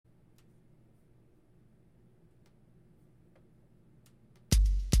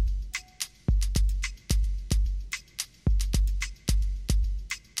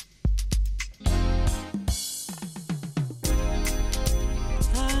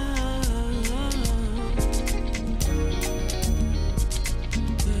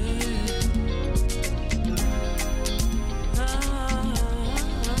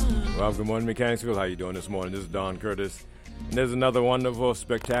Well, good morning, Mechanicsville. How you doing this morning? This is Don Curtis. And there's another wonderful,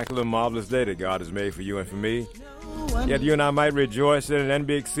 spectacular, marvelous day that God has made for you and for me. Yet you and I might rejoice in it and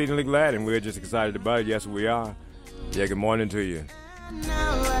be exceedingly glad, and we're just excited about it. Yes, we are. Yeah, good morning to you.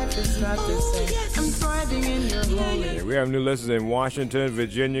 Yeah, we have new listeners in Washington,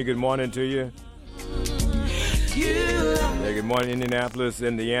 Virginia. Good morning to you. Yeah, good morning, Indianapolis,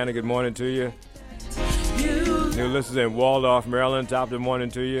 Indiana. Good morning to you. New listeners in Waldorf, Maryland. Top of the morning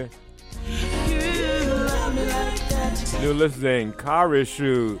to you. New listeners in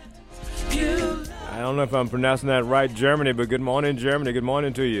Karlsruhe. I don't know if I'm pronouncing that right, Germany, but good morning, Germany. Good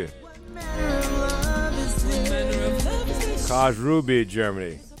morning to you. Karlsruhe,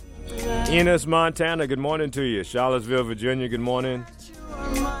 Germany. Enos, Montana. Good morning to you. Charlottesville, Virginia. Good morning.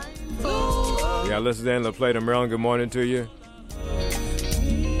 Yeah, listeners in La Plata, Maryland. Good morning to you.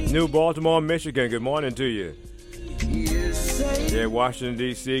 New Baltimore, Michigan. Good morning to you. Yeah, Washington,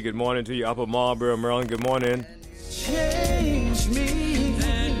 D.C. Good morning to you. Upper Marlboro, Maryland. Good morning. Change me,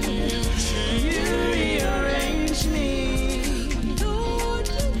 and you rearrange me. Lord,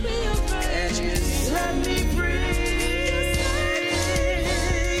 and you set me free.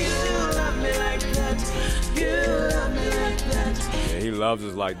 You love me like that. You love me like that. Yeah, he loves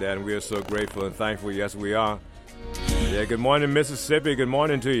us like that, and we are so grateful and thankful. Yes, we are. Yeah, good morning, Mississippi. Good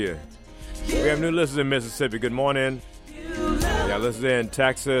morning to you. We have new listeners in Mississippi. Good morning. Yeah, listeners in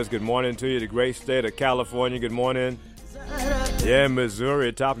Texas. Good morning to you. The great state of California. Good morning. Yeah,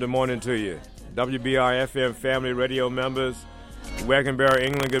 Missouri. Top of the morning to you. WBR-FM family radio members. Wackenbury,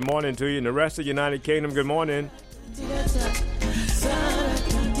 England. Good morning to you. And the rest of the United Kingdom. Good morning.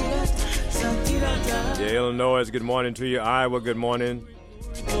 Yeah, Illinois. Good morning to you. Iowa. Good morning.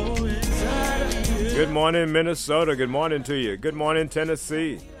 Good morning, Minnesota. Good morning to you. Good morning,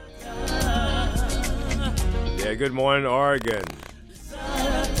 Tennessee. Yeah, good morning, Oregon.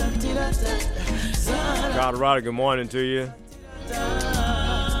 Colorado, good morning to you.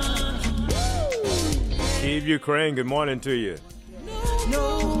 Kyiv, Ukraine, good morning to you.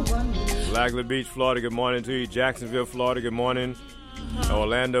 Flagler Beach, Florida, good morning to you. Jacksonville, Florida, good morning.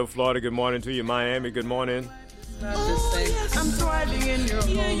 Orlando, Florida, good morning to you. Miami, good morning.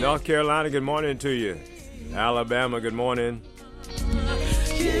 North Carolina, good morning to you. Alabama, good morning.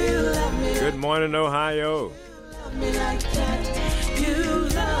 Good morning, Ohio.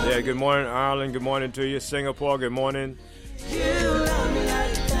 Yeah, good morning, Ireland. Good morning to you. Singapore, good morning.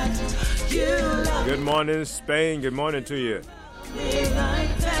 Good morning, Spain. Good morning to you.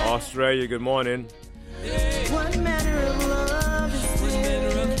 Australia, good morning. Yeah,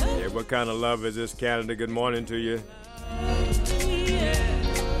 what kind of love is this, Canada? Good morning to you.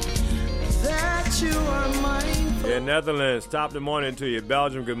 Yeah, Netherlands, top of the morning to you.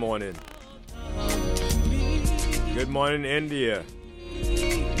 Belgium, good morning. Good morning, India.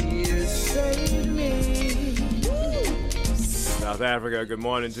 South Africa, good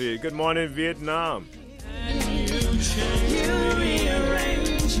morning to you. Good morning, Vietnam.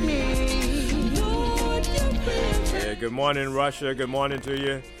 Yeah, good morning, Russia. Good morning to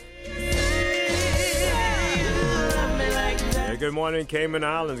you. Yeah, good morning, Cayman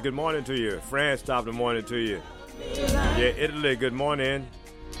Islands. Good morning to you. France, top of the morning to you. Yeah, Italy, good morning.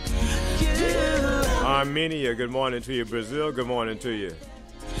 Armenia, good morning to you. Brazil, good morning to you.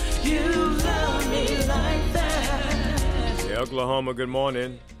 Yeah, Oklahoma, good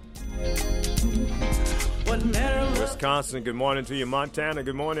morning. Wisconsin, good morning to you. Montana,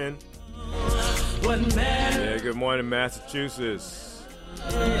 good morning. Yeah, good morning, Massachusetts.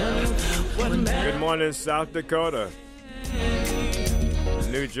 Good morning, South Dakota.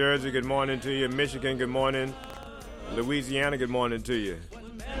 New Jersey, good morning to you. Michigan, good morning. Louisiana, good morning to you.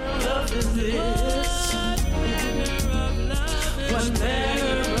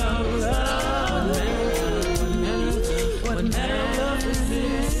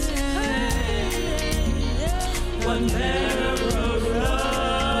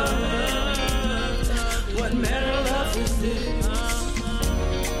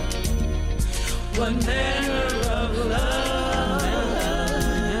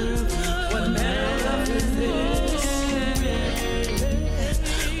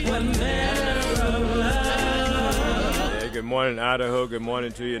 Good morning, Idaho. Good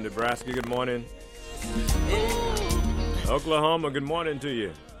morning to you. Nebraska, good morning. Oklahoma, good morning to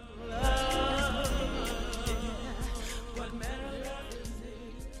you.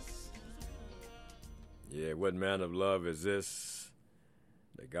 Yeah, what manner of love is this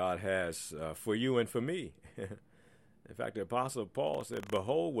that God has for you and for me? In fact, the Apostle Paul said,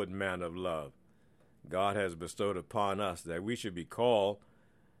 behold what manner of love God has bestowed upon us, that we should be called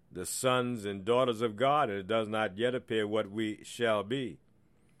the sons and daughters of God, and it does not yet appear what we shall be.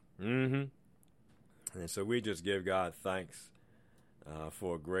 Mm-hmm. And so we just give God thanks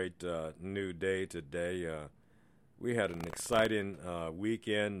for a great new day today. We had an exciting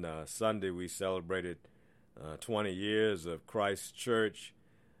weekend. Sunday we celebrated 20 years of Christ Church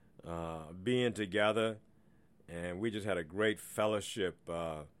being together, and we just had a great fellowship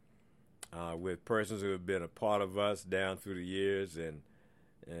with persons who have been a part of us down through the years, and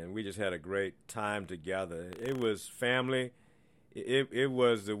we just had a great time together. It was family. It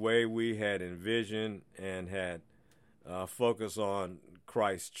was the way we had envisioned and had focused on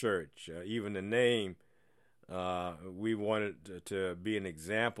Christ Church. Even the name, we wanted to be an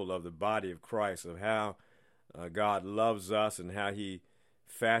example of the body of Christ, of how God loves us and how he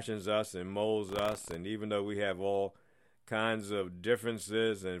fashions us and molds us. And even though we have all kinds of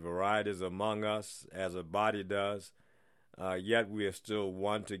differences and varieties among us, as a body does, yet we are still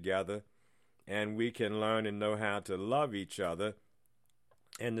one together. And we can learn and know how to love each other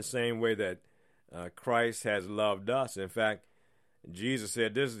in the same way that Christ has loved us. In fact, Jesus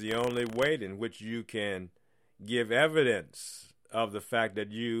said this is the only way in which you can give evidence of the fact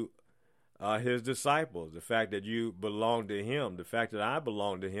that you are his disciples, the fact that you belong to him, the fact that I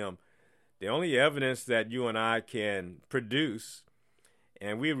belong to him. The only evidence that you and I can produce,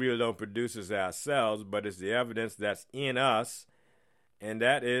 and we really don't produce this ourselves, but it's the evidence that's in us, and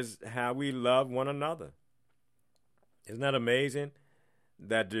that is how we love one another. Isn't that amazing?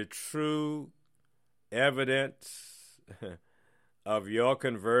 That the true evidence of your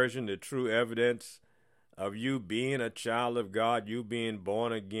conversion, the true evidence of you being a child of God, you being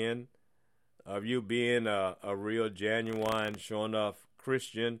born again, of you being a real, genuine, sure enough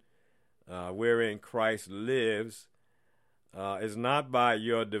Christian, wherein Christ lives, is not by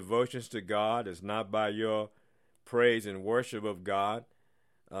your devotions to God, it's not by your praise and worship of God,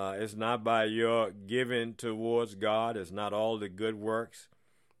 it's not by your giving towards God, it's not all the good works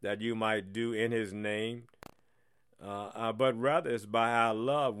that you might do in his name, but rather it's by our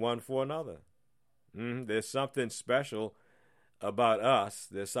love one for another. There's something special about us.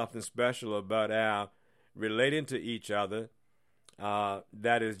 There's something special about our relating to each other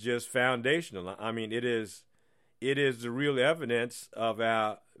that is just foundational. I mean, it is the real evidence of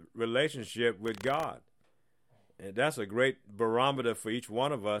our relationship with God. And that's a great barometer for each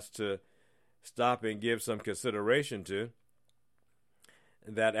one of us to stop and give some consideration to.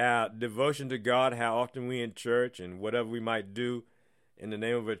 That our devotion to God, how often we in church and whatever we might do in the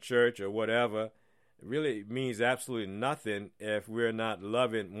name of a church or whatever, really means absolutely nothing if we're not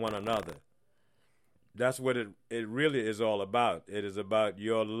loving one another. That's what it really is all about. It is about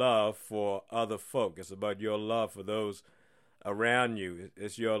your love for other folk. It's about your love for those around you.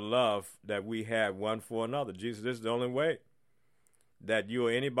 It's your love that we have one for another. Jesus, this is the only way that you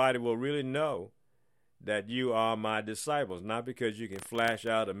or anybody will really know that you are my disciples. Not because you can flash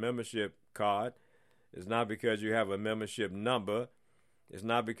out a membership card. It's not because you have a membership number. It's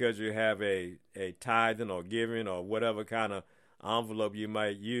not because you have a tithing or giving or whatever kind of envelope you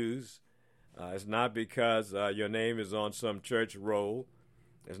might use. It's not because your name is on some church roll.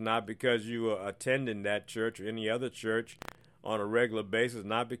 It's not because you are attending that church or any other church on a regular basis.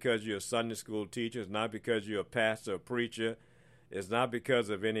 Not because you're a Sunday school teacher. It's not because you're a pastor or preacher. It's not because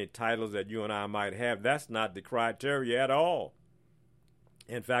of any titles that you and I might have. That's not the criteria at all.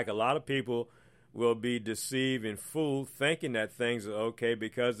 In fact, a lot of people will be deceived and fooled thinking that things are okay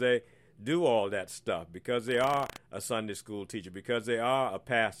because they do all that stuff, because they are a Sunday school teacher, because they are a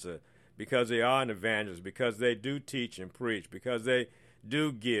pastor, because they are an evangelist, because they do teach and preach, because they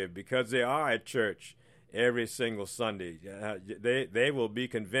do give, because they are at church every single Sunday. They will be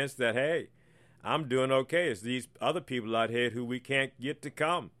convinced that, hey, I'm doing okay. It's these other people out here who we can't get to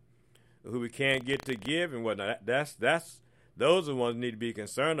come, who we can't get to give and whatnot. Those are the ones we need to be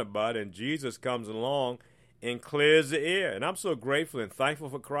concerned about. And Jesus comes along and clears the air. And I'm so grateful and thankful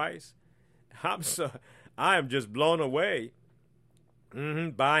for Christ. I am just blown away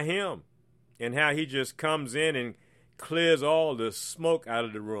by him and how he just comes in and clears all the smoke out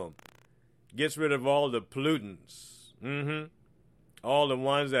of the room, gets rid of all the pollutants, all the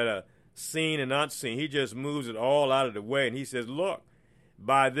ones that are seen and unseen. He just moves it all out of the way, and he says, look,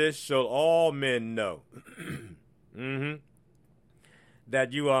 by this shall all men know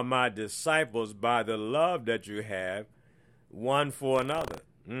that you are my disciples by the love that you have one for another.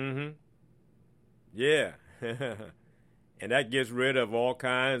 Yeah. And that gets rid of all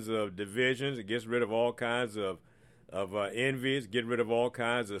kinds of divisions. It gets rid of all kinds of envies, get rid of all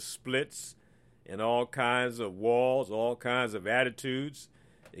kinds of splits and all kinds of walls, all kinds of attitudes.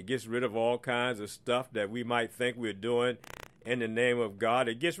 It gets rid of all kinds of stuff that we might think we're doing in the name of God.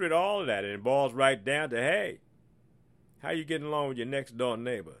 It gets rid of all of that, and it boils right down to, hey, how you getting along with your next door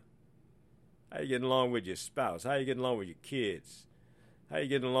neighbor? How you getting along with your spouse? How you getting along with your kids? How you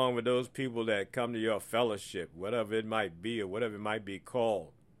getting along with those people that come to your fellowship, whatever it might be or whatever it might be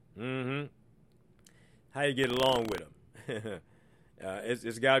called? How you get along with them?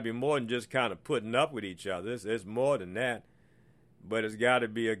 It's got to be more than just kind of putting up with each other. It's more than that. But it's got to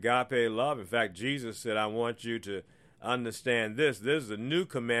be agape love. In fact, Jesus said, I want you to understand this. This is a new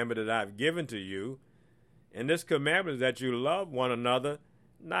commandment that I've given to you. And this commandment is that you love one another,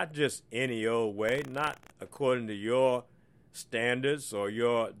 not just any old way, not according to your standards or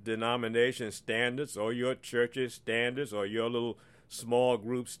your denomination standards or your church's standards or your little small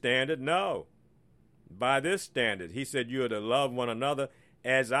group standard. No. By this standard, he said you are to love one another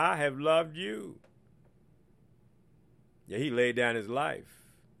as I have loved you. Yeah, he laid down his life.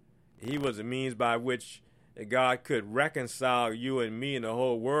 He was the means by which God could reconcile you and me and the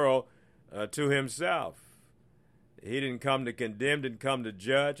whole world to himself. He didn't come to condemn, didn't come to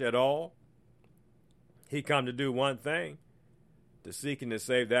judge at all. He come to do one thing, to seek and to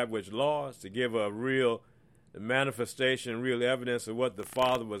save that which lost, to give a real manifestation, real evidence of what the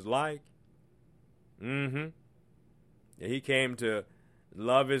Father was like. Yeah, he came to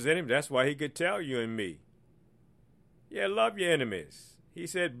love his enemies. That's why he could tell you and me, yeah, love your enemies. He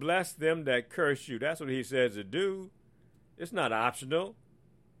said, bless them that curse you. That's what he says to do. It's not optional.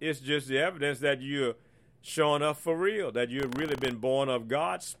 It's just the evidence that you're showing up for real, that you've really been born of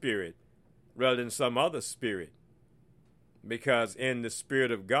God's spirit rather than some other spirit. Because in the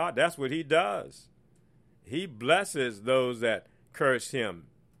Spirit of God, that's what he does. He blesses those that curse him.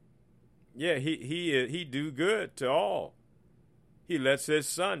 Yeah, he do good to all. He lets his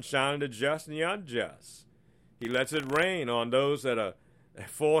sun shine on the just and the unjust. He lets it rain on those that are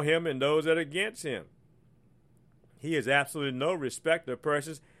for him and those that are against him. He is absolutely no respecter of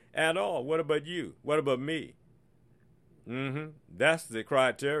persons at all. What about you? What about me? That's the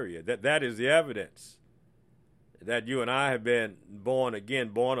criteria. That is the evidence that you and I have been born again,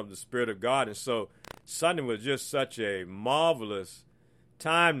 born of the Spirit of God. And so Sunday was just such a marvelous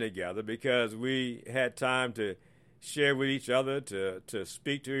time together because we had time to share with each other, to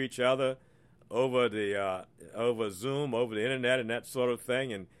speak to each other over Zoom, over the internet and that sort of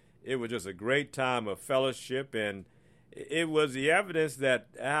thing. And it was just a great time of fellowship. And it was the evidence that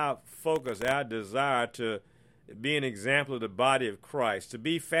our focus, our desire to be an example of the body of Christ, to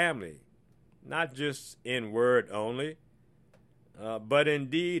be family, not just in word only, but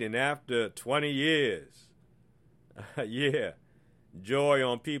in deed. And after 20 years, yeah, joy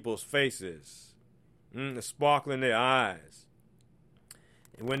on people's faces, the sparkle in their eyes.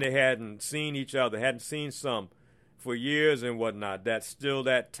 And when they hadn't seen each other, hadn't seen some for years and whatnot, that still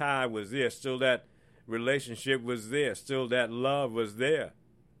that tie was there, still that relationship was there, still that love was there.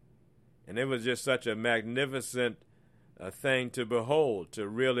 And it was just such a magnificent thing to behold, to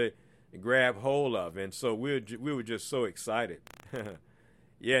really grab hold of. And so we were just so excited.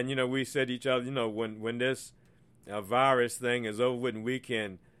 Yeah, and we said to each other, when this virus thing is over with and we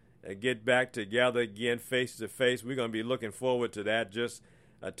can get back together again face to face, we're going to be looking forward to that. Just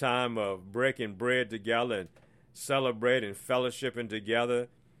a time of breaking bread together and celebrating, fellowshipping together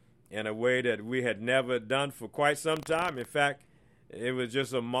in a way that we had never done for quite some time. In fact, it was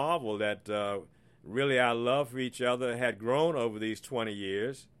just a marvel that really our love for each other had grown over these 20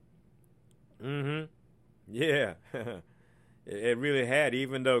 years. Yeah, it really had,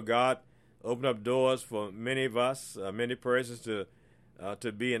 even though God opened up doors for many of us, many persons to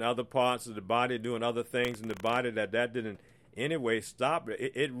be in other parts of the body, doing other things in the body, that didn't in any way stop.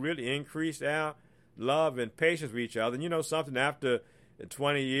 It really increased our love and patience with each other. And something, after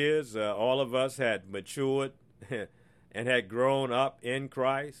 20 years, all of us had matured and had grown up in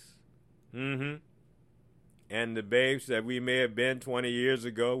Christ. And the babes that we may have been 20 years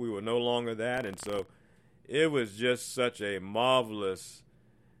ago, we were no longer that. And so it was just such a marvelous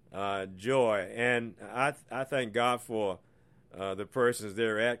joy. And I thank God for the persons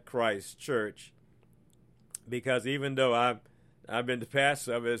there at Christ Church, because even though I've been the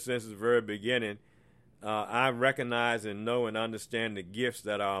pastor of it since the very beginning, I recognize and know and understand the gifts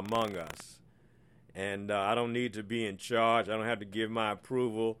that are among us. And I don't need to be in charge. I don't have to give my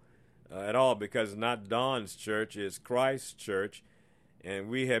approval at all, because it's not Don's church, it's Christ's church. And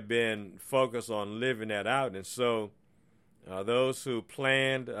we have been focused on living that out. And so those who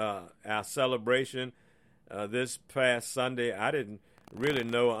planned our celebration this past Sunday, I didn't really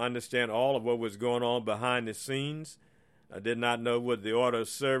know or understand all of what was going on behind the scenes. I did not know what the order of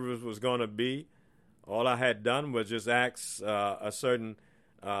service was going to be. All I had done was just ask a certain,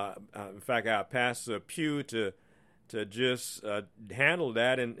 in fact, our pastor Pugh to just handle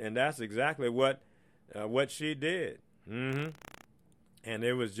that, and that's exactly what she did. And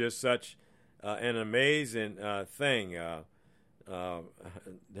it was just such an amazing thing.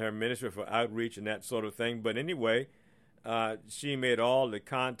 Her ministry for outreach and that sort of thing. But anyway, she made all the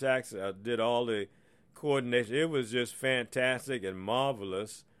contacts, did all the coordination. It was just fantastic and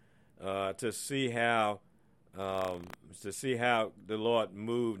marvelous to see how the Lord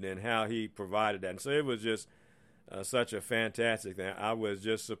moved and how He provided that. And so it was just such a fantastic thing. I was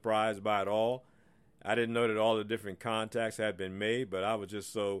just surprised by it all. I didn't know that all the different contacts had been made, but I was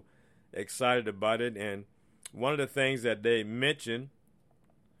just so excited about it. And one of the things that they mentioned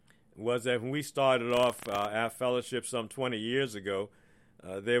was that when we started off our fellowship some 20 years ago,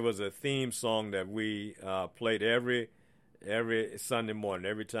 there was a theme song that we played every Sunday morning,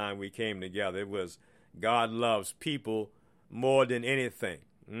 every time we came together. It was God Loves People More Than Anything.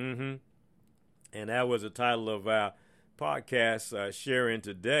 And that was the title of our podcast, sharing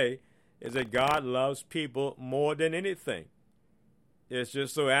today, is that God loves people more than anything. It's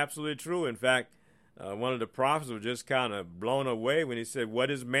just so absolutely true. In fact, one of the prophets was just kind of blown away when he said,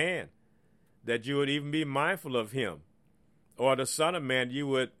 "What is man, that you would even be mindful of him? Or the Son of Man, you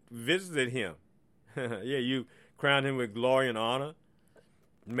would visit him." Yeah, you crowned him with glory and honor,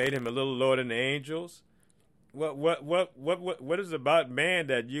 made him a little lower than the angels. What is it about man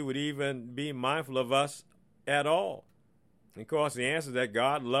that you would even be mindful of us at all? And of course, the answer is that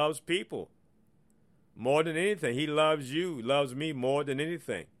God loves people more than anything. He loves you, loves me more than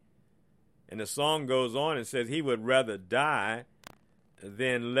anything. And the song goes on and says He would rather die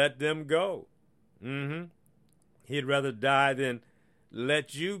than let them go. He'd rather die than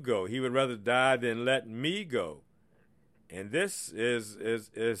let you go. He would rather die than let me go. And this is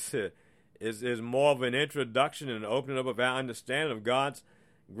more of an introduction and opening up of our understanding of God's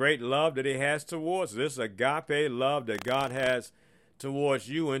great love that He has towards us. This agape love that God has towards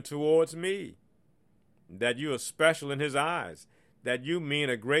you and towards me. That you are special in His eyes. That you mean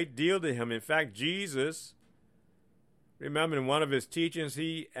a great deal to Him. In fact, Jesus, remember in one of His teachings,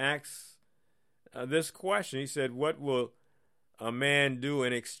 He asks this question. He said, "What will a man do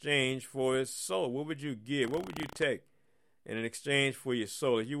in exchange for his soul?" What would you give? What would you take in exchange for your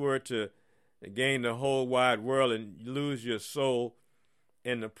soul? If you were to gain the whole wide world and lose your soul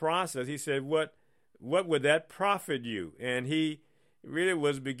in the process, He said, what would that profit you? And He really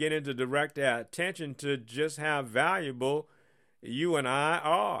was beginning to direct our attention to just how valuable you and I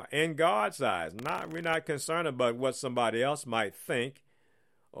are in God's eyes. We're not concerned about what somebody else might think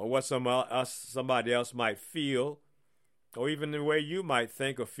or what somebody else might feel, or even the way you might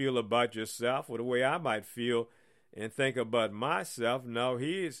think or feel about yourself, or the way I might feel and think about myself. No,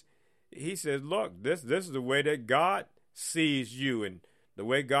 He says, look, this is the way that God sees you and the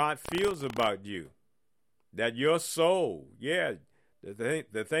way God feels about you. That your soul,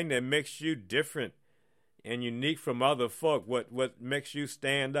 the thing that makes you different and unique from other folk, what makes you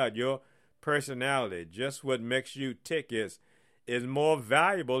stand out, your personality, just what makes you tick is more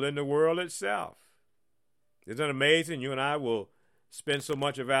valuable than the world itself. Isn't it amazing? You and I will spend so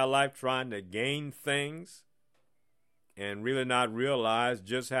much of our life trying to gain things and really not realize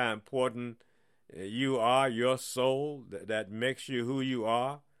just how important you are, your soul, that makes you who you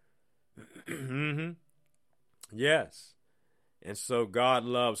are. Yes. And so God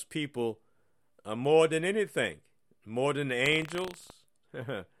loves people more than anything, more than the angels,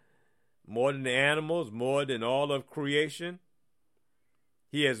 more than the animals, more than all of creation.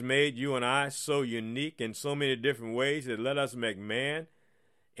 He has made you and I so unique in so many different ways that let us make man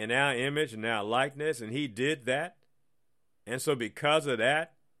in our image and our likeness, and He did that. And so because of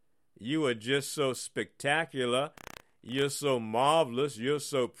that, you are just so spectacular, you're so marvelous, you're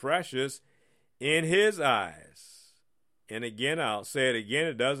so precious in His eyes. And again, I'll say it again,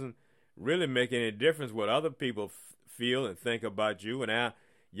 it doesn't really make any difference what other people feel and think about you. And our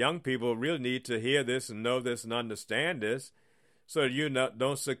young people really need to hear this and know this and understand this, so that you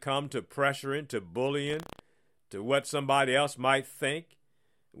don't succumb to pressuring, to bullying, to what somebody else might think,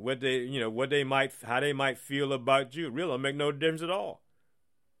 how they might feel about you. It really don't make no difference at all.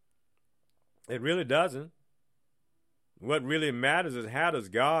 It really doesn't. What really matters is, how does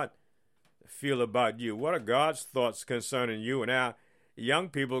God feel about you? What are God's thoughts concerning you? And our young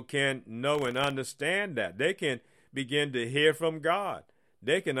people can know and understand that. They can begin to hear from God.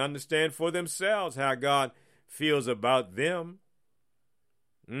 They can understand for themselves how God feels about them.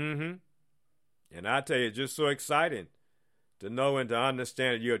 And I tell you, it's just so exciting to know and to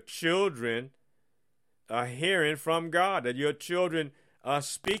understand that your children are hearing from God, that your children are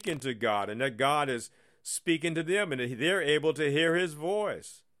speaking to God, and that God is speaking to them, and that they're able to hear His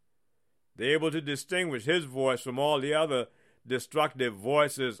voice. They're able to distinguish His voice from all the other destructive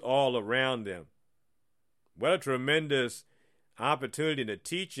voices all around them. What a tremendous opportunity and a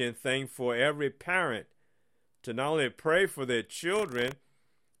teaching thing for every parent to not only pray for their children,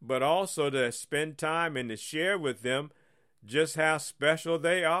 but also to spend time and to share with them just how special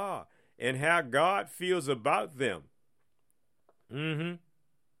they are and how God feels about them. And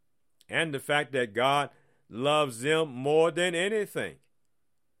the fact that God loves them more than anything.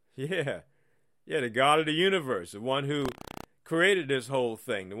 Yeah, the God of the universe, the one who created this whole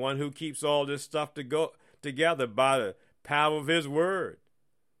thing, the one who keeps all this stuff to go together by the power of his word,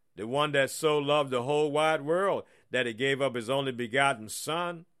 the one that so loved the whole wide world that he gave up his only begotten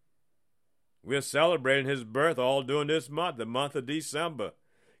son. We're celebrating his birth all during this month, the month of December.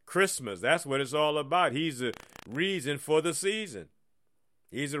 Christmas, that's what it's all about. He's the reason for the season.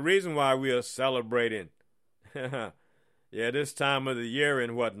 He's the reason why we are celebrating. This time of the year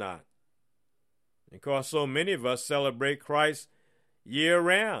and whatnot. Because so many of us celebrate Christ year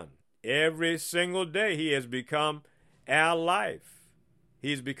round. Every single day he has become our life.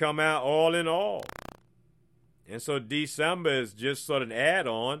 He's become our all in all. And so December is just sort of an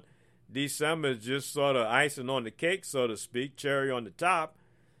add-on. December is just sort of icing on the cake, so to speak, cherry on the top.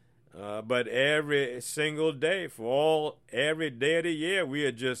 But every single day, every day of the year, we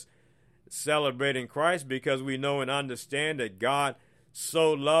are just celebrating Christ because we know and understand that God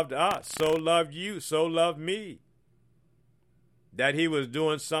so loved us, so loved you, so loved me, that he was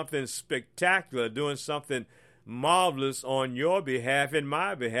doing something spectacular, doing something marvelous on your behalf and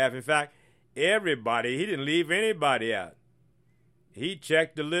my behalf. In fact, everybody, he didn't leave anybody out. He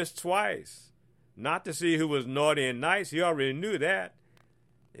checked the list twice, not to see who was naughty and nice. He already knew that.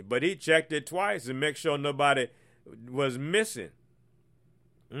 But he checked it twice to make sure nobody was missing.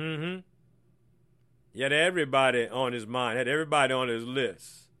 He had everybody on his mind, had everybody on his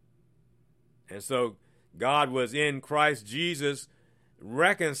list. And so God was in Christ Jesus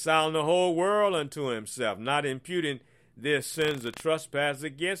reconciling the whole world unto himself, not imputing their sins or trespass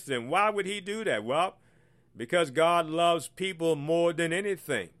against them. Why would he do that? Well, because God loves people more than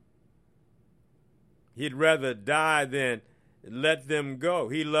anything. He'd rather die than let them go.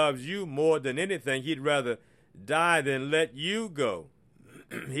 He loves you more than anything. He'd rather die than let you go.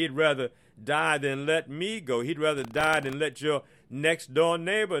 He'd rather die than let me go. He'd rather die than let your next door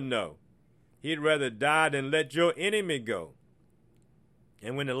neighbor know. He'd rather die than let your enemy go.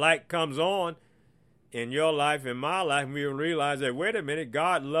 And when the light comes on in your life and my life, we realize that, wait a minute,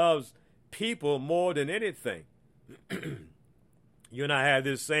 God loves people more than anything. You and I have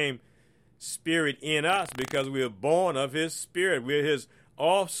this same spirit in us because we are born of his spirit. We're his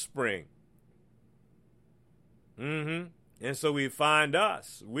offspring. And so we find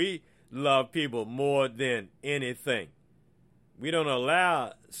us. We love people more than anything. We don't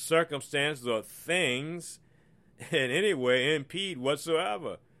allow circumstances or things in any way impede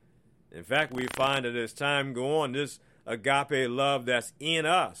whatsoever. In fact, we find that as time goes on, this agape love that's in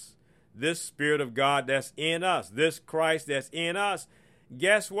us, this Spirit of God that's in us, this Christ that's in us,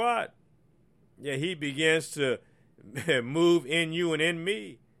 guess what? He begins to move in you and in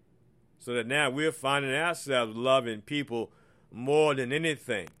me. So that now we're finding ourselves loving people more than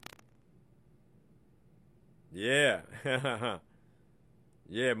anything. More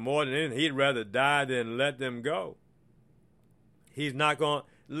than anything. He'd rather die than let them go. He's not going to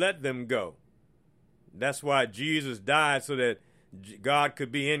let them go. That's why Jesus died, so that God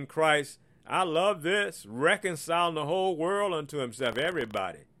could be in Christ. I love this. Reconciling the whole world unto himself.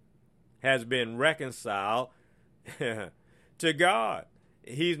 Everybody has been reconciled to God.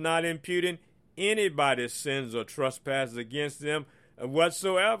 He's not imputing anybody's sins or trespasses against them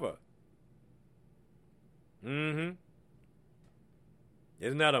whatsoever. Isn't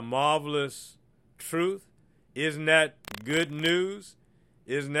that a marvelous truth? Isn't that good news?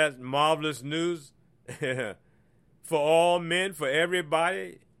 Isn't that marvelous news? For all men, for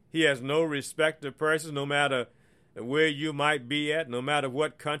everybody. He has no respect to persons, no matter where you might be at, no matter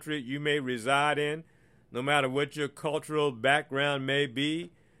what country you may reside in, no matter what your cultural background may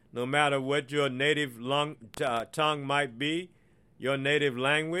be, no matter what your native tongue might be, your native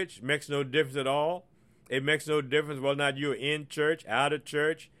language, makes no difference at all. It makes no difference whether or not you're in church, out of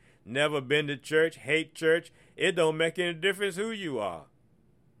church, never been to church, hate church. It don't make any difference who you are.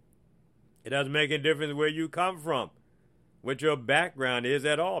 It doesn't make any difference where you come from, what your background is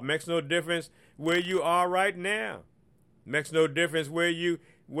at all. It makes no difference where you are right now. It makes no difference where you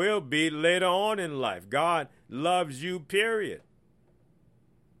will be later on in life. God loves you, period.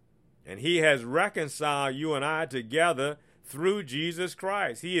 And he has reconciled you and I together through Jesus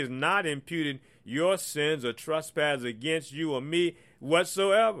Christ. He is not imputing your sins or trespass against you or me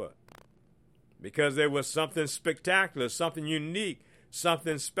whatsoever, because there was something spectacular, something unique,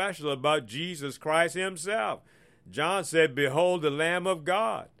 something special about Jesus Christ himself. John said, behold the Lamb of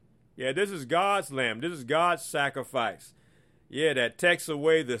God. Yeah, this is God's lamb. This is God's sacrifice. Yeah, that takes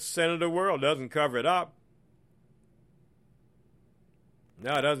away the sin of the world, doesn't cover it up.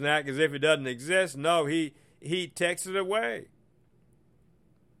 No, it doesn't act as if it doesn't exist. No, he takes it away.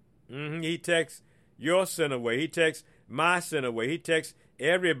 He takes your sin away. He takes my sin away. He takes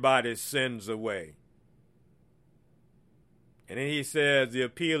everybody's sins away. And then he says, the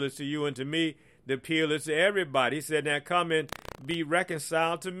appeal is to you and to me. The appeal is to everybody. He said, now come and be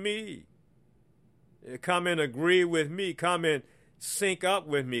reconciled to me. Come and agree with me. Come and sync up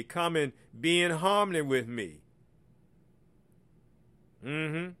with me. Come and be in harmony with me.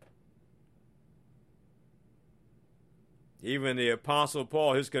 Even the Apostle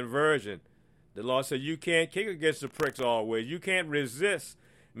Paul, his conversion, the Lord said, you can't kick against the pricks always. You can't resist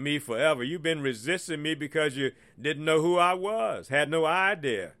me forever. You've been resisting me because you didn't know who I was, had no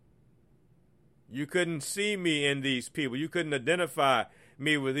idea. You couldn't see me in these people. You couldn't identify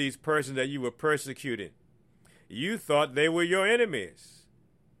me with these persons that you were persecuting. You thought they were your enemies.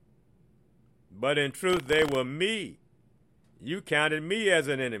 But in truth, they were me. You counted me as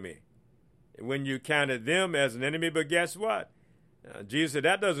an enemy when you counted them as an enemy. But guess what? Jesus said,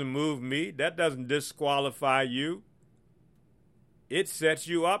 that doesn't move me. That doesn't disqualify you. It sets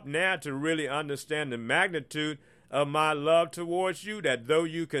you up now to really understand the magnitude of my love towards you, that though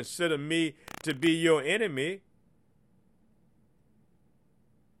you consider me to be your enemy,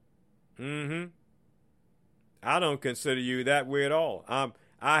 I don't consider you that way at all.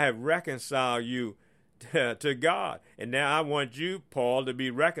 I have reconciled you to God. And now I want you, Paul, to be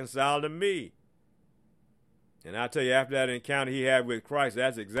reconciled to me. And I tell you, after that encounter he had with Christ,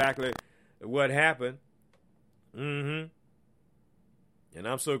 that's exactly what happened. And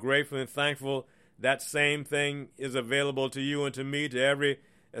I'm so grateful and thankful that same thing is available to you and to me, to every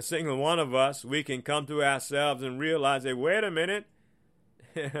single one of us. We can come to ourselves and realize that, wait a minute,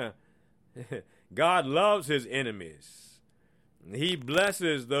 God loves his enemies. He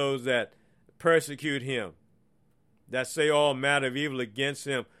blesses those that persecute him, that say all manner of evil against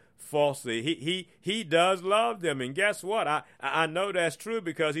him falsely. He does love them. And guess what? I know that's true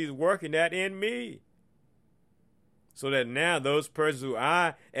because he's working that in me. So that now those persons who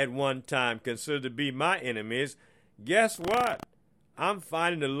I at one time considered to be my enemies, guess what? I'm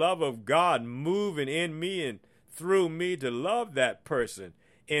finding the love of God moving in me and through me to love that person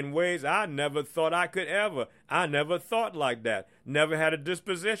in ways I never thought I could ever. I never thought like that. Never had a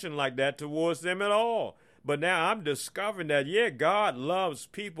disposition like that towards them at all. But now I'm discovering that, yeah, God loves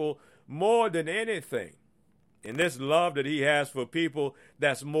people more than anything. And this love that he has for people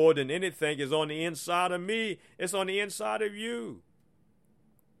that's more than anything is on the inside of me. It's on the inside of you.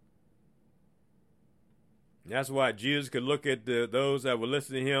 And that's why Jesus could look at those that were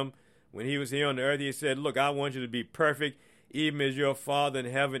listening to him when he was here on the earth. He said, look, I want you to be perfect, even as your Father in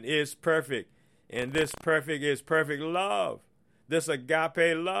heaven is perfect. And this perfect is perfect love. This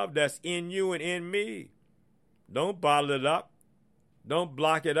agape love that's in you and in me. Don't bottle it up. Don't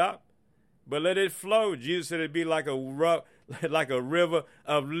block it up. But let it flow. Jesus said it'd be like a river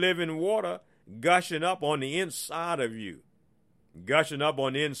of living water gushing up on the inside of you. Gushing up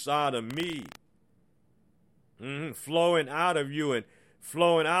on the inside of me. Flowing out of you and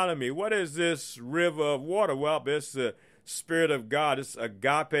flowing out of me. What is this river of water? Well, it's the Spirit of God. It's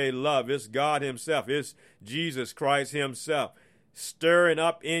agape love. It's God himself. It's Jesus Christ himself. Stirring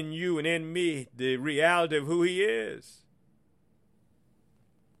up in you and in me the reality of who he is.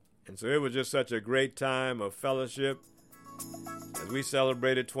 And so it was just such a great time of fellowship as we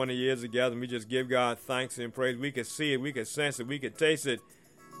celebrated 20 years together, and we just give God thanks and praise. We could see it, we could sense it, we could taste it.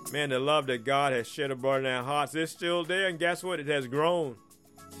 Man, the love that God has shed abroad in our hearts is still there, and guess what? It has grown.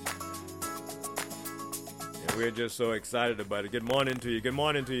 And we're just so excited about it. Good morning to you, good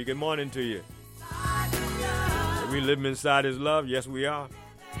morning to you, good morning to you. Are we living inside his love? Yes, we are.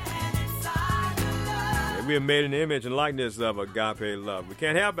 We are made in the image and likeness of agape love. We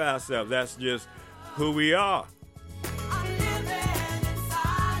can't help ourselves. That's just who we are.